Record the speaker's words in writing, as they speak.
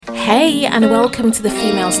Hey, and welcome to the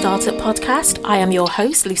Female Startup Podcast. I am your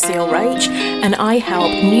host, Lucille Roach, and I help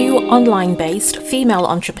new online-based female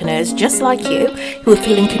entrepreneurs just like you who are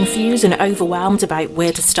feeling confused and overwhelmed about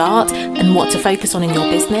where to start and what to focus on in your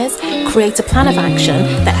business, create a plan of action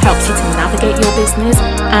that helps you to navigate your business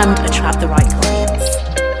and attract the right clients.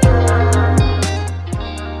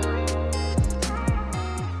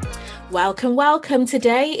 Welcome.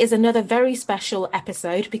 Today is another very special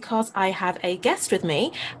episode because I have a guest with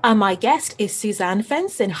me, and my guest is Suzanne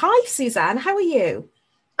Fenson. Hi, Suzanne. How are you?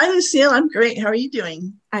 Hi, Lucille. I'm great. How are you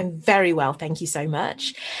doing? I'm very well, thank you so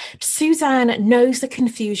much. Suzanne knows the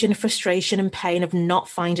confusion, frustration, and pain of not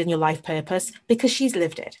finding your life purpose because she's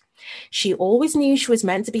lived it. She always knew she was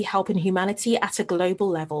meant to be helping humanity at a global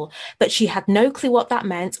level, but she had no clue what that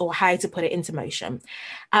meant or how to put it into motion.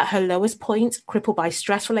 At her lowest point, crippled by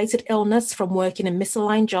stress-related illness from working in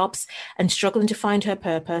misaligned jobs and struggling to find her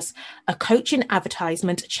purpose, a coaching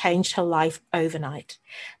advertisement changed her life overnight.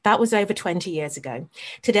 That was over 20 years ago.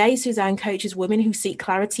 Today, Suzanne coaches women who seek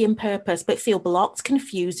clarity and purpose but feel blocked,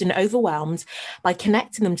 confused, and overwhelmed by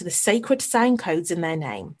connecting them to the sacred sound codes in their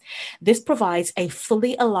name. This provides a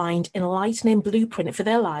fully aligned, enlightening blueprint for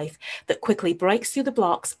their life that quickly breaks through the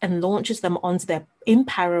blocks and launches them onto their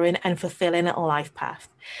empowering and fulfilling life path.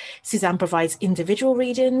 Suzanne provides individual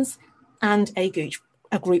readings and a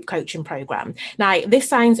group coaching program. Now, this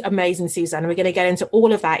sounds amazing, Suzanne. We're going to get into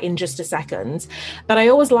all of that in just a second. But I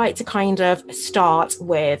always like to kind of start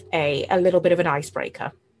with a little bit of an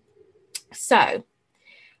icebreaker. So,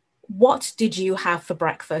 what did you have for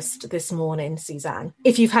breakfast this morning, Suzanne?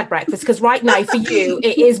 If you've had breakfast, because right now for you,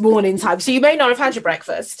 it is morning time. So you may not have had your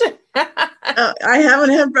breakfast. I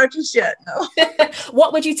haven't had breakfast yet, no.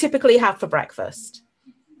 What would you typically have for breakfast?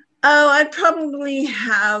 Oh, I'd probably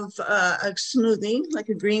have a smoothie, like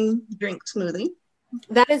a green drink smoothie.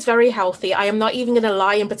 That is very healthy. I am not even going to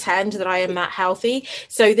lie and pretend that I am that healthy.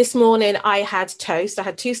 So this morning I had toast. I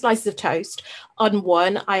had 2 slices of toast. On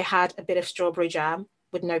one, I had a bit of strawberry jam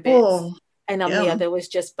with no bits. Oh, and on the other was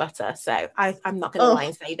just butter. So I'm not going to lie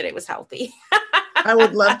and say that it was healthy. I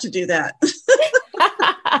would love to do that.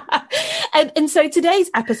 And so today's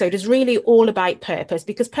episode is really all about purpose,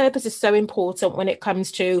 because purpose is so important when it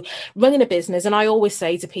comes to running a business. And I always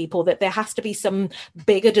say to people that there has to be some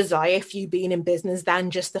bigger desire for you being in business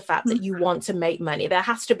than just the fact that you want to make money. There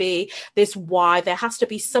has to be this why. There has to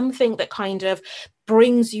be something that kind of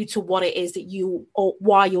brings you to what it is that you, or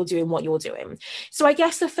why you're doing what you're doing. So I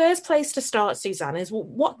guess the first place to start, Suzanne, is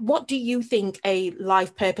what do you think a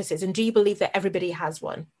life purpose is? And do you believe that everybody has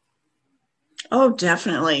one? Oh,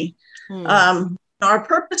 definitely. Our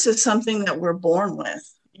purpose is something that we're born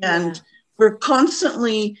with, and we're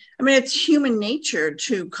constantly, it's human nature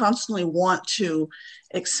to constantly want to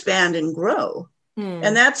expand and grow.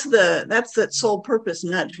 And that's that soul purpose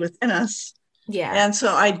nudge within us. Yeah. And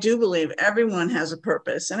so I do believe everyone has a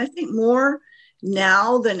purpose. And I think more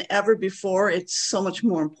now than ever before, it's so much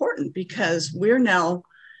more important because we're now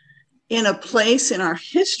in a place in our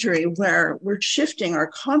history where we're shifting our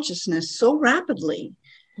consciousness so rapidly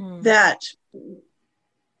that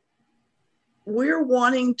we're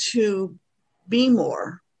wanting to be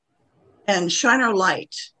more and shine our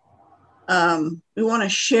light. We want to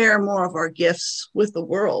share more of our gifts with the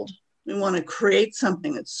world. We want to create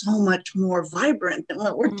something that's so much more vibrant than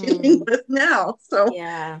what we're dealing with now. So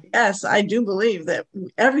yes, I do believe that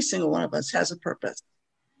every single one of us has a purpose.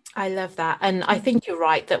 I love that. And I think you're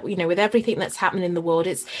right that, with everything that's happening in the world,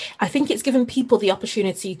 I think it's given people the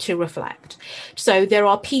opportunity to reflect. So there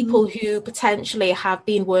are people who potentially have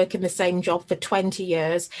been working the same job for 20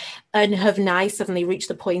 years and have now suddenly reached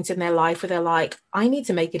the point in their life where they're like, I need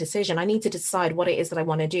to make a decision. I need to decide what it is that I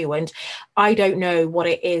want to do. And I don't know what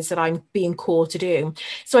it is that I'm being called to do.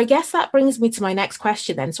 So I guess that brings me to my next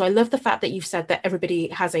question then. So I love the fact that you've said that everybody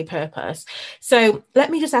has a purpose. So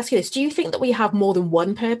let me just ask you this. Do you think that we have more than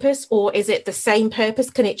one purpose, or is it the same purpose?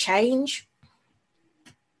 Can it change?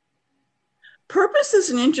 Purpose is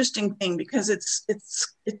an interesting thing because it's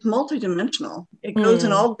multidimensional. It goes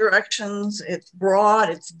in all directions. It's broad.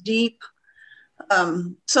 It's deep.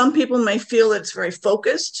 Some people may feel it's very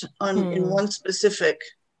focused in one specific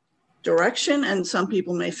direction, and some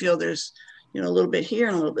people may feel there's a little bit here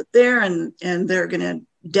and a little bit there, and they're going to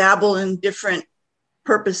dabble in different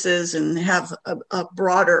purposes and have a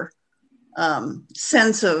broader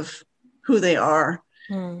sense of who they are.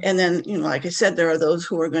 And then, like I said, there are those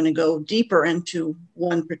who are going to go deeper into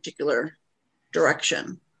one particular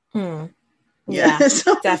direction. Yeah,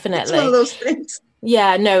 so definitely. It's one of those things.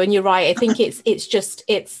 Yeah, no, and you're right. I think it's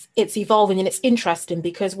evolving, and it's interesting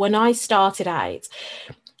because when I started out,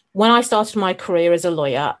 When I started my career as a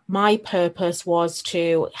lawyer, my purpose was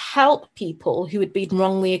to help people who had been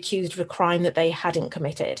wrongly accused of a crime that they hadn't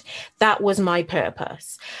committed. That was my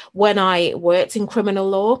purpose. When I worked in criminal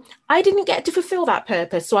law, I didn't get to fulfill that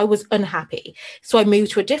purpose, so I was unhappy. So I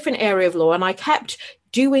moved to a different area of law and I kept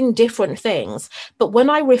doing different things. But when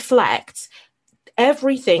I reflect,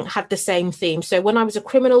 everything had the same theme. So when I was a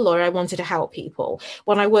criminal lawyer, I wanted to help people.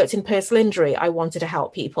 When I worked in personal injury, I wanted to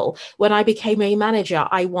help people. When I became a manager,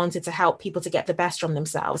 I wanted to help people to get the best from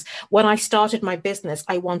themselves. When I started my business,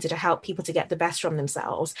 I wanted to help people to get the best from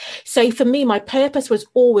themselves. So for me, my purpose was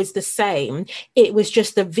always the same. It was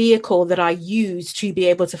just the vehicle that I used to be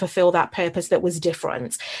able to fulfill that purpose that was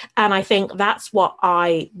different. And I think that's what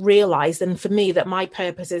I realized. And for me, that my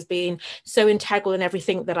purpose has been so integral in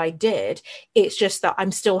everything that I did. It's just that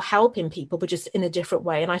I'm still helping people, but just in a different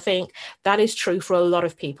way. And I think that is true for a lot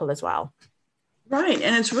of people as well. Right.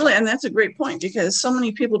 And it's really, and that's a great point, because so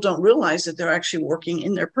many people don't realize that they're actually working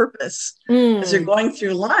in their purpose as they're going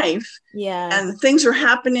through life. Yeah. And things are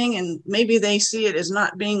happening and maybe they see it as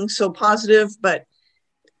not being so positive, but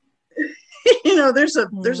there's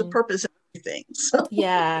a purpose in everything. So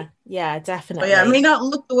yeah, definitely. Yeah, it may not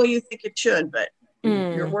look the way you think it should, but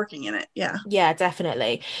you're working in it. Yeah,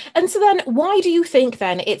 definitely. And so then why do you think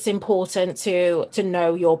then it's important to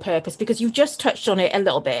know your purpose? Because you've just touched on it a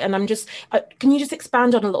little bit, and I'm just can you just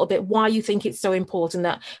expand on a little bit why you think it's so important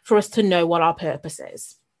that for us to know what our purpose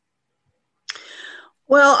is?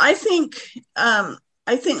 Well, I think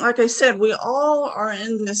like I said, we all are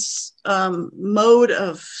in this mode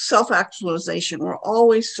of self-actualization. We're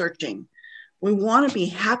always searching. We want to be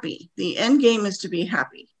happy. The end game is to be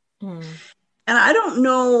happy. And I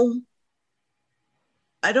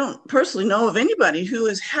don't personally know of anybody who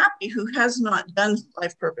is happy who has not done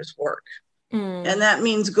life purpose work. And that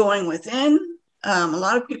means going within. A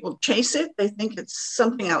lot of people chase it. They think it's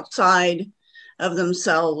something outside of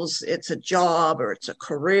themselves. It's a job or it's a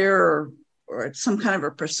career or it's some kind of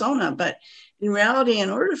a persona. But in reality,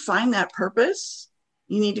 in order to find that purpose,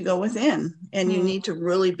 you need to go within and you need to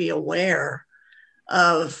really be aware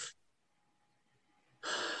of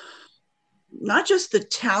not just the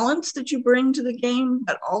talents that you bring to the game,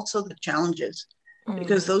 but also the challenges,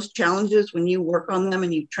 because those challenges, when you work on them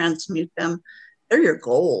and you transmute them, they're your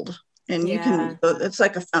gold, and it's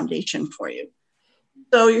like a foundation for you.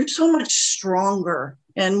 So you're so much stronger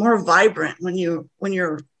and more vibrant when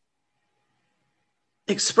you're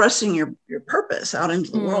expressing your purpose out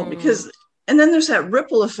into the world, and then there's that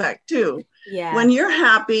ripple effect too. When you're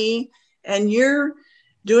happy and you're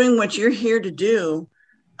doing what you're here to do,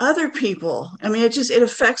 other people, it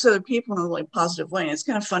affects other people in a really positive way. And it's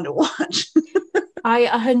kind of fun to watch. I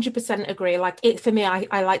 100% agree. Like for me,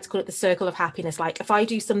 I like to call it the circle of happiness. Like if I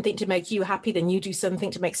do something to make you happy, then you do something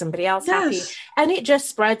to make somebody else happy. And it just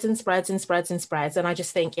spreads and spreads and spreads and spreads. And I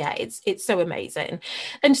just think, it's so amazing.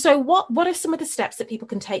 And so what are some of the steps that people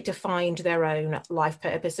can take to find their own life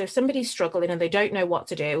purpose? So if somebody's struggling and they don't know what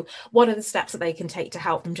to do, what are the steps that they can take to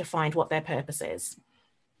help them to find what their purpose is?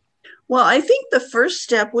 Well, I think the first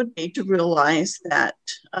step would be to realize that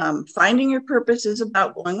finding your purpose is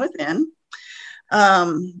about going within.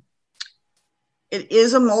 It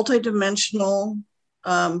is a multidimensional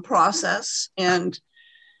process, and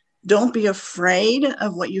don't be afraid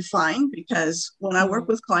of what you find, because when I work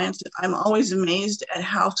with clients, I'm always amazed at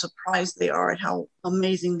how surprised they are at how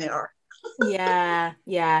amazing they are. Yeah.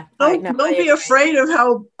 Don't be afraid of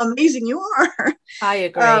how amazing you are. I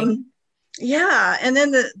agree. And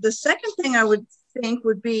then the second thing I would think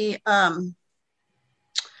would be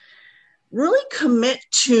really commit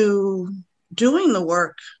to doing the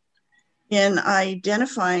work in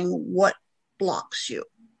identifying what blocks you.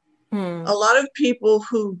 A lot of people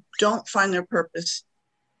who don't find their purpose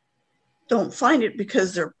don't find it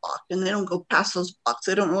because they're blocked, and they don't go past those blocks.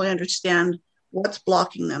 They don't really understand what's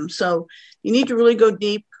blocking them. So you need to really go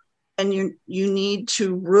deep, and you need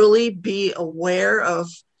to really be aware of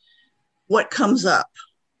what comes up,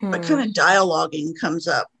 what kind of dialoguing comes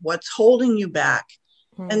up, what's holding you back,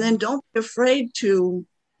 and then don't be afraid to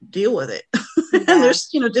deal with it. And there's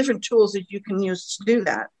different tools that you can use to do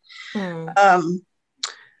that.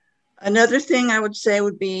 Another thing I would say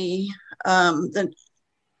would be that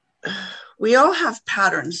we all have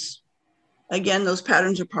patterns. Again, those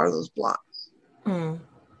patterns are part of those blocks.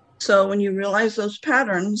 So when you realize those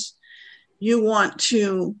patterns, you want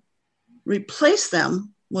to replace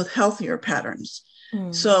them with healthier patterns.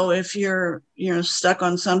 So if you're stuck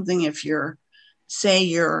on something, if you're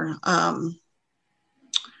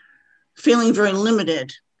feeling very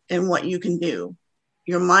limited in what you can do,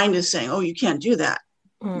 your mind is saying, oh, you can't do that.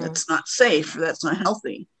 That's not safe, or that's not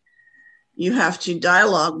healthy. you have to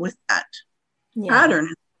dialogue with that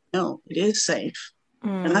pattern. No, it is safe,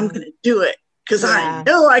 and I'm going to do it because I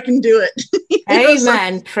know I can do it.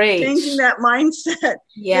 Amen. So preach. changing that mindset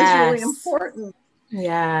is really important.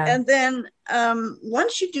 Yeah. And then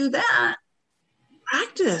once you do that,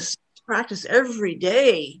 practice every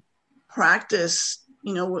day. Practice,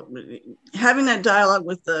 having that dialogue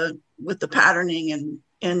with the patterning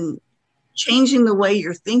and changing the way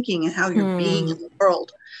you're thinking and how you're being in the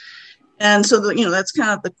world. And so that's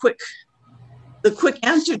kind of the quick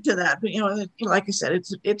answer to that. But like I said,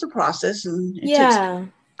 it's a process and it takes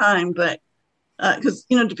time. But because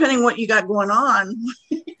depending what you got going on,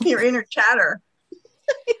 your inner chatter.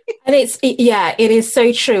 And it is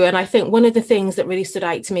so true. And I think one of the things that really stood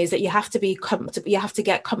out to me is that you have to be comfortable. You have to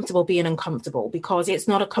get comfortable being uncomfortable, because it's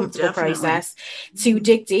not a comfortable process to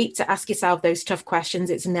dig deep, to ask yourself those tough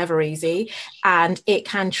questions. It's never easy, and it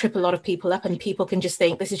can trip a lot of people up, and people can just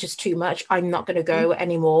think this is just too much. I'm not going to go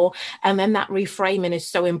anymore. And then that reframing is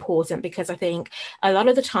so important, because I think a lot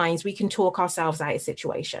of the times we can talk ourselves out of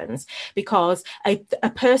situations, because a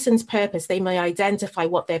person's purpose, they may identify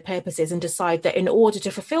what their purpose is and decide that in order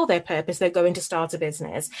to fulfill their purpose, they're going to start a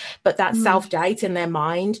business. But that self-doubt in their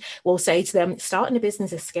mind will say to them, starting a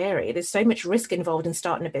business is scary. There's so much risk involved in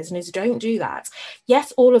starting a business. Don't do that.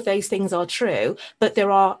 Yes, all of those things are true, but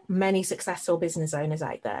there are many successful business owners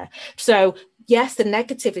out there. So yes, the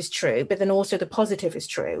negative is true, but then also the positive is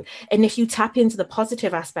true. And if you tap into the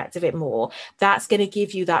positive aspect of it more, that's going to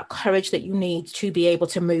give you that courage that you need to be able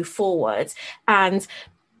to move forward and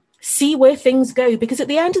see where things go. Because at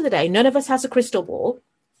the end of the day, none of us has a crystal ball.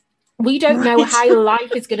 We don't know how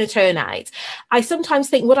life is going to turn out. I sometimes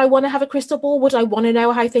think, would I want to have a crystal ball? Would I want to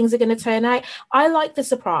know how things are going to turn out? I like the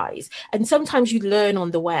surprise. And sometimes you learn on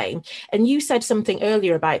the way. And you said something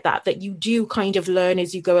earlier about that you do kind of learn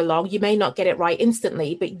as you go along. You may not get it right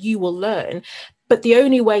instantly, but you will learn. But the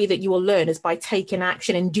only way that you will learn is by taking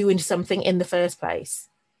action and doing something in the first place.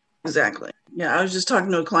 Exactly. Yeah, I was just talking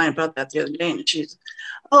to a client about that the other day, and she's,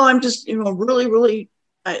 I'm just, really, really,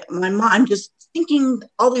 I'm just thinking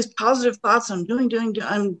all these positive thoughts. I'm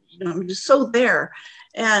I'm just so there.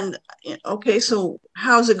 And okay, so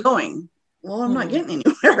how's it going? Well, I'm not getting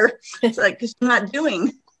anywhere. It's like, because you're not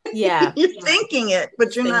doing. Yeah. You're thinking it,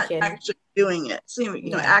 but you're not actually doing it. So,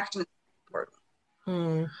 action is important.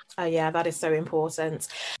 Oh, yeah, that is so important.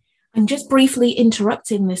 I'm just briefly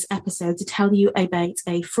interrupting this episode to tell you about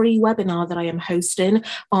a free webinar that I am hosting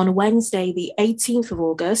on Wednesday, the 18th of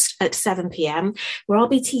August at 7 p.m, where I'll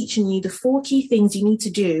be teaching you the 4 key things you need to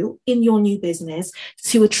do in your new business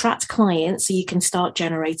to attract clients so you can start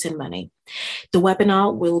generating money. The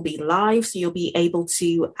webinar will be live, so you'll be able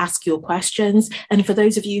to ask your questions. And for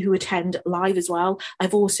those of you who attend live as well,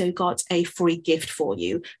 I've also got a free gift for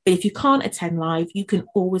you. But if you can't attend live, you can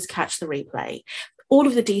always catch the replay. All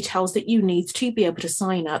of the details that you need to be able to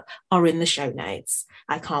sign up are in the show notes.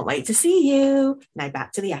 I can't wait to see you. Now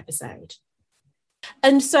back to the episode.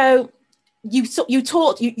 And so you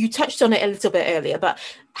touched on it a little bit earlier, but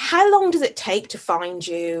how long does it take to find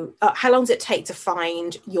you? How long does it take to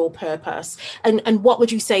find your purpose? And what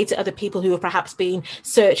would you say to other people who have perhaps been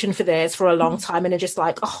searching for theirs for a long time and are just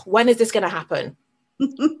like, when is this going to happen?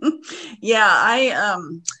 Yeah,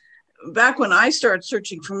 back when I started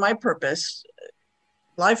searching for my purpose,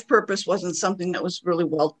 life purpose wasn't something that was really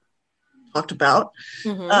well talked about.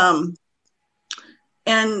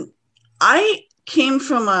 And I came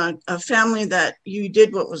from a family that you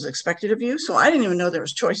did what was expected of you. So I didn't even know there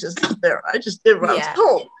was choices there. I just did what I was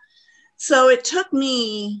told. So it took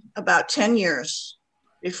me about 10 years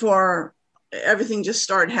before everything just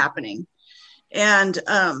started happening. And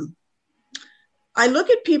I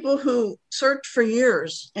look at people who search for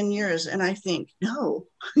years and years, and I think, no,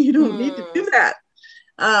 you don't need to do that.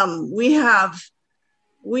 We have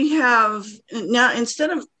now,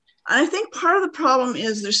 instead of, I think part of the problem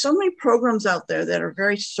is there's so many programs out there that are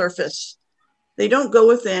very surface. They don't go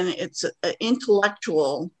within. It's an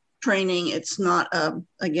intellectual training. It's not,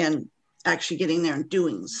 again, actually getting there and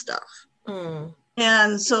doing stuff.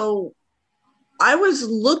 And so I was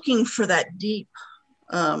looking for that deep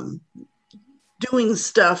doing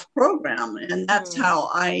stuff program. And that's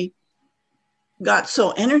how I got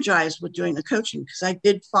so energized with doing the coaching, because I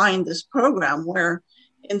did find this program where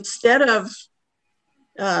instead of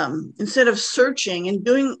searching and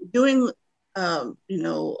doing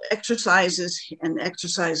exercises and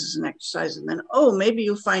then maybe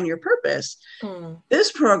you'll find your purpose.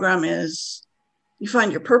 This program is, you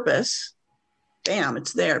find your purpose, bam,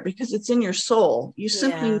 it's there, because it's in your soul. You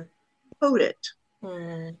simply code it.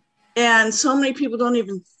 And so many people don't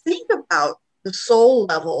even think about the soul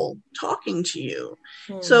level talking to you.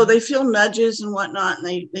 So they feel nudges and whatnot,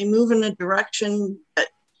 and they move in a direction that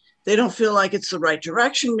they don't feel like it's the right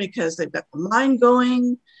direction because they've got the mind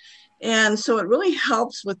going. And so it really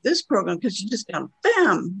helps with this program because you just go,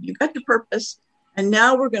 bam, you got your purpose. And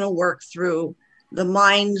now we're going to work through the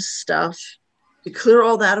mind stuff to clear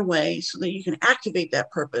all that away so that you can activate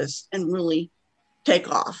that purpose and really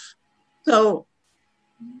take off. So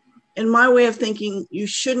in my way of thinking, you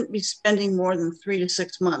shouldn't be spending more than 3 to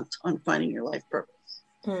 6 months on finding your life purpose.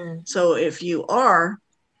 So if you are,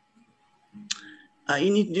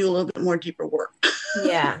 you need to do a little bit more deeper work.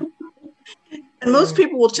 Yeah. And most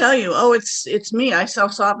people will tell you, oh, it's me. I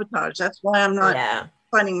self-sabotage. That's why I'm not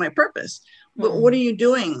finding my purpose. But what are you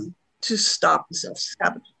doing to stop the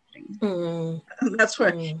self-sabotaging? That's where,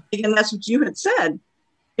 again, that's what you had said.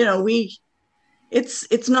 You know,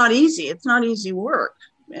 it's not easy. It's not easy work.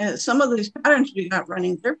 And some of these patterns we got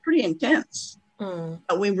running, they're pretty intense.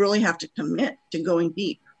 But we really have to commit to going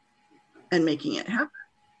deep and making it happen.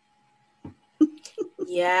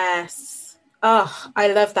 Yes. Oh,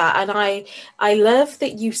 I love that. And I love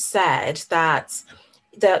that you said that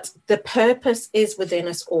the purpose is within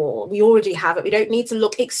us all. We already have it. We don't need to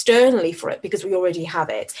look externally for it because we already have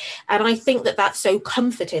it. And I think that that's so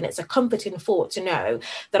comforting. It's a comforting thought to know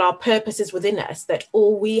that our purpose is within us, that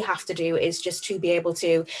all we have to do is just to be able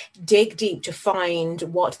to dig deep to find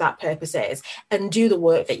what that purpose is and do the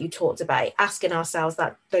work that you talked about, asking ourselves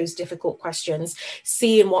those difficult questions,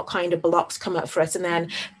 seeing what kind of blocks come up for us, and then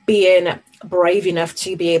being brave enough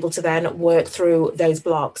to be able to then work through those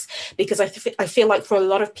blocks. Because I feel like for a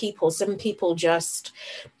lot of people, some people just,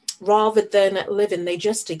 rather than living, they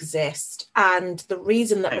just exist. And the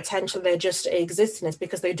reason that potentially they're just existing is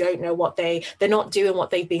because they don't know they're not doing what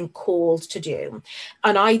they've been called to do.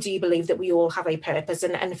 And I do believe that we all have a purpose.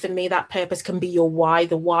 And for me, that purpose can be your why,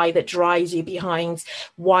 the why that drives you behind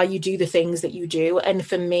why you do the things that you do. And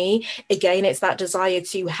for me, again, it's that desire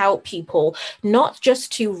to help people, not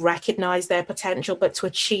just to recognize their potential, but to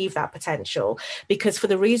achieve that potential. Because for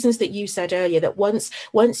the reasons that you said earlier, that once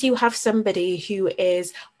you have somebody who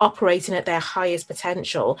is operating at their highest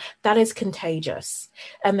potential, that is contagious.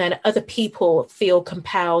 And then other people feel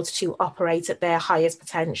compelled to operate at their highest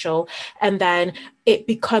potential. And then it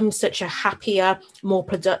becomes such a happier, more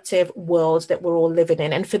productive world that we're all living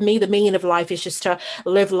in. And for me, the meaning of life is just to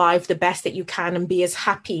live life the best that you can and be as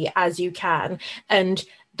happy as you can. And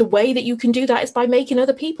the way that you can do that is by making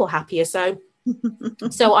other people happier. So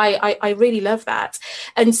I really love that.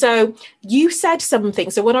 And so you said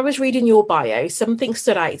something. So when I was reading your bio, something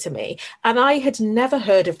stood out to me, and I had never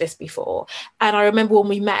heard of this before. And I remember when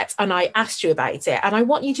we met and I asked you about it, and I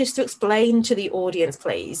want you just to explain to the audience,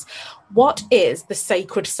 please, what is the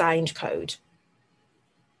Sacred Sound Code?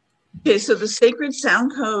 Okay, so the Sacred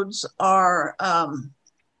Sound Codes are,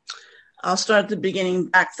 I'll start at the beginning.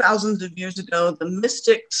 Back thousands of years ago, the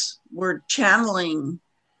mystics were channeling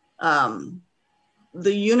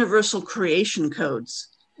the universal creation codes,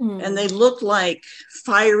 and they looked like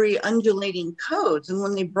fiery undulating codes. And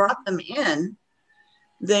when they brought them in,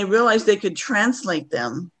 they realized they could translate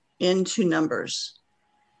them into numbers,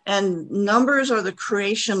 and numbers are the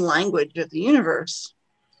creation language of the universe.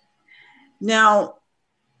 Now,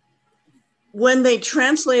 when they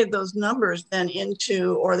translated those numbers then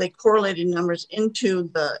into, or they correlated numbers into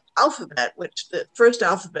the alphabet, which the first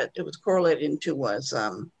alphabet it was correlated into was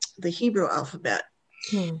the Hebrew alphabet.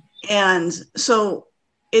 And so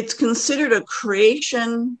it's considered a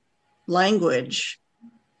creation language.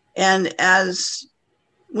 And as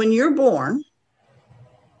when you're born,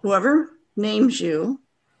 whoever names you,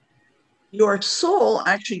 your soul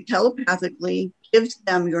actually telepathically gives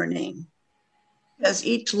them your name, as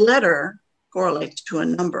each letter correlates to a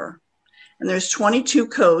number. And there's 22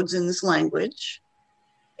 codes in this language.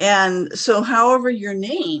 And so however you're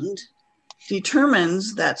named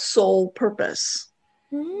determines that soul purpose.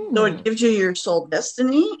 So it gives you your soul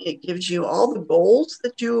destiny. It gives you all the goals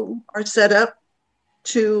that you are set up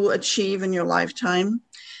to achieve in your lifetime.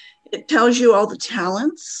 It tells you all the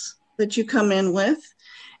talents that you come in with.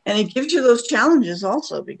 And it gives you those challenges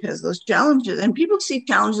also, because those challenges, and people see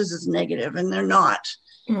challenges as negative, and they're not.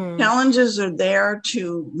 Challenges are there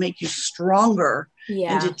to make you stronger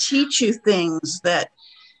and to teach you things that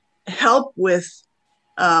help with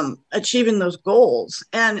achieving those goals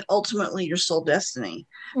and ultimately your soul destiny.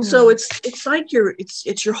 So it's like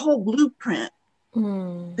it's your whole blueprint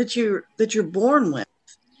that you're born with,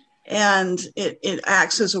 and it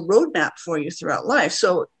acts as a roadmap for you throughout life.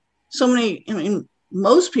 So many, I mean,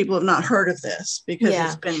 most people have not heard of this because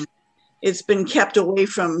it's been it's been kept away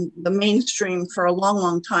from the mainstream for a long,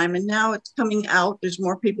 long time. And now it's coming out. There's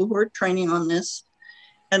more people who are training on this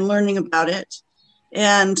and learning about it.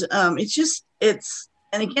 And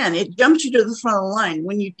and again, it jumps you to the front of the line.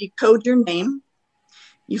 When you decode your name,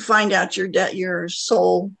 you find out your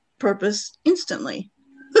soul purpose instantly.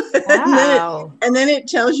 Wow. and then it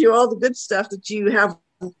tells you all the good stuff that you have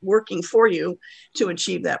working for you to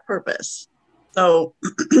achieve that purpose. So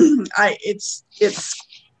it's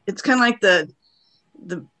kind of like the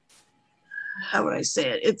how would I say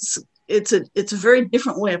it? It's a very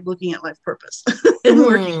different way of looking at life purpose and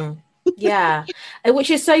working. Yeah, which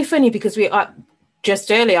is so funny because we are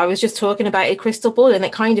just earlier I was just talking about a crystal ball, and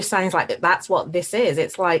it kind of sounds like that's what this is.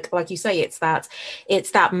 It's like you say, it's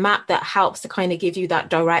that map that helps to kind of give you that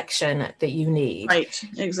direction that you need. Right,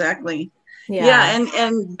 exactly. Yeah,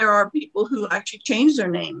 and there are people who actually change their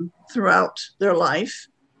name throughout their life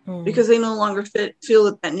because they no longer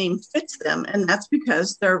feel that name fits them, and that's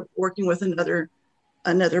because they're working with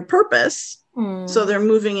another purpose. So they're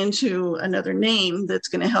moving into another name that's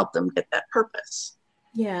going to help them get that purpose.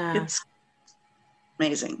 Yeah, it's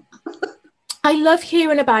amazing. I love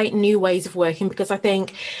hearing about new ways of working because I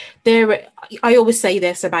think I always say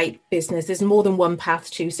this about business. There's more than one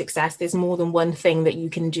path to success. There's more than one thing that you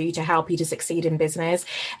can do to help you to succeed in business.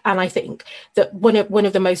 And I think that one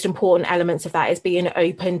of the most important elements of that is being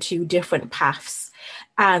open to different paths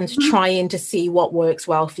and trying to see what works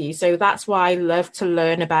well for you. So that's why I love to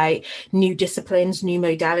learn about new disciplines, new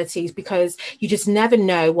modalities, because you just never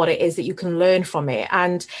know what it is that you can learn from it.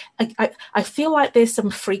 And I feel like there's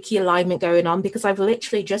some freaky alignment going on because I've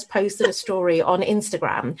literally just posted a story on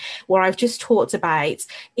Instagram where I've just talked about,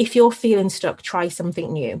 if you're feeling stuck, try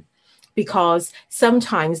something new. Because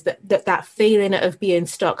sometimes that feeling of being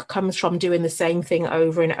stuck comes from doing the same thing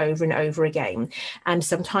over and over and over again. And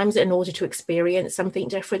sometimes in order to experience something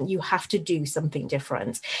different, you have to do something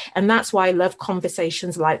different. And that's why I love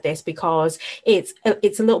conversations like this, because it's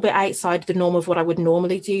a little bit outside the norm of what I would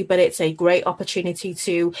normally do, but it's a great opportunity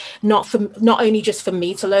to not only just for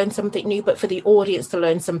me to learn something new, but for the audience to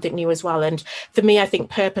learn something new as well. And for me, I think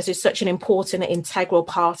purpose is such an important, integral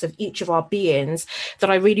part of each of our beings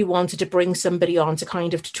that I really wanted to bring somebody on to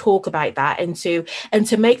kind of to talk about that and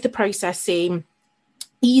to make the process seem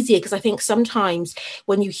easier, because I think sometimes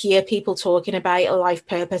when you hear people talking about a life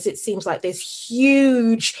purpose, it seems like this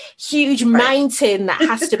huge mountain that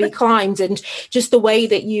has to be climbed. And just the way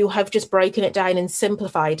that you have just broken it down and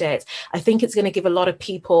simplified it, I think it's going to give a lot of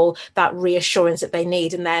people that reassurance that they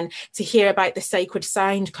need. And then to hear about the sacred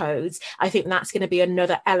sound codes, I think that's going to be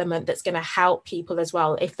another element that's going to help people as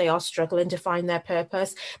well if they are struggling to find their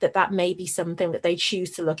purpose, that may be something that they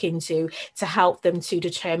choose to look into to help them to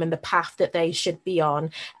determine the path that they should be on,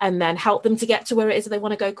 and then help them to get to where it is they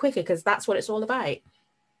want to go quicker, because that's what it's all about.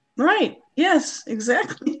 Right. Yes,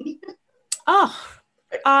 exactly. Oh,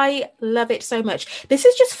 I love it so much. This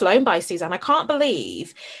has just flown by, Suzanne. I can't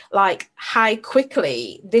believe how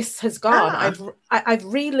quickly this has gone. I've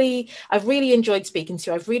really enjoyed speaking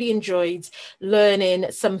to you. I've really enjoyed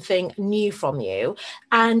learning something new from you.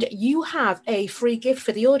 And you have a free gift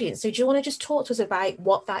for the audience. So do you want to just talk to us about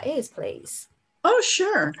what that is, please? Oh,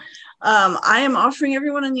 sure. I am offering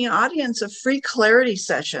everyone in the audience a free clarity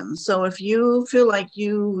session. So if you feel like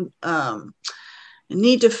you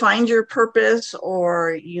need to find your purpose,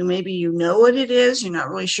 or maybe you know what it is, you're not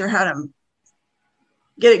really sure how to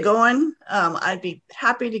get it going, I'd be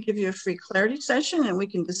happy to give you a free clarity session and we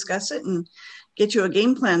can discuss it and get you a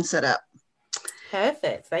game plan set up.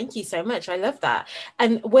 Perfect. Thank you so much. I love that.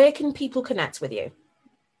 And where can people connect with you?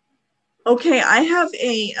 Okay, I have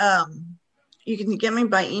you can get me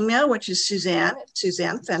by email, which is Suzanne at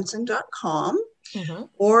SuzanneFenson.com. Mm-hmm.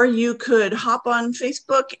 Or you could hop on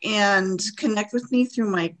Facebook and connect with me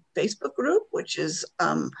through my Facebook group, which is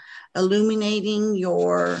Illuminating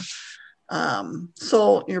Your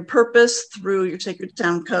Soul, Your Purpose Through Your Sacred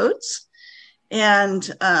Sound Codes. And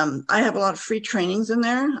I have a lot of free trainings in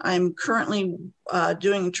there. I'm currently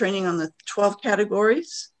doing training on the 12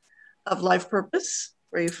 categories of life purpose.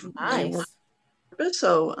 Nice.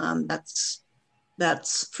 So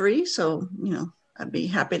that's free. So, I'd be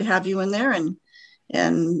happy to have you in there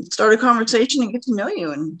and start a conversation and get to know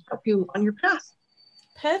you and help you on your path.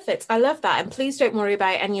 Perfect. I love that. And please don't worry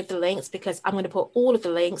about any of the links, because I'm going to put all of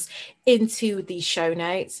the links into the show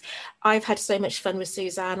notes. I've had so much fun with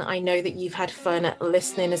Suzanne. I know that you've had fun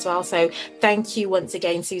listening as well. So thank you once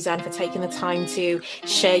again, Suzanne, for taking the time to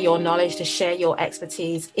share your knowledge, to share your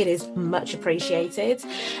expertise. It is much appreciated.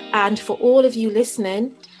 And for all of you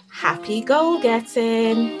listening, happy goal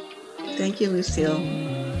getting. Thank you, Lucille.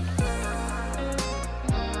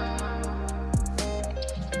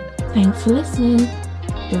 Thanks for listening.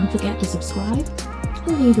 Don't forget to subscribe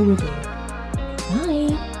and leave a review. Bye.